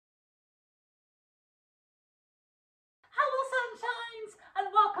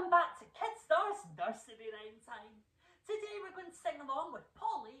welcome back to Kid Star's Nursery Rhyme Time. Today we're going to sing along with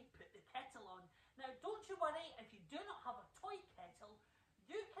Polly, Put the Kettle On. Now don't you worry if you do not have a toy kettle,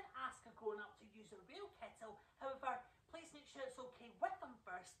 you can ask a grown-up to use a real kettle. However, please make sure it's okay with them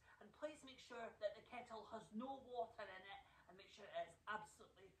first, and please make sure that the kettle has no water in it, and make sure it is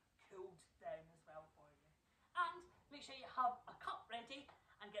absolutely cooled down as well for you. And make sure you have a cup ready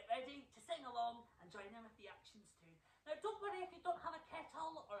and get ready to sing along and join in with the actions too. Now don't worry if you don't have a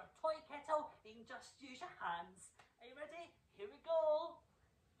kettle or a toy kettle, you can just use your hands. Are you ready? Here we go.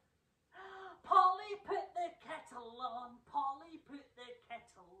 Polly put the kettle on, Polly put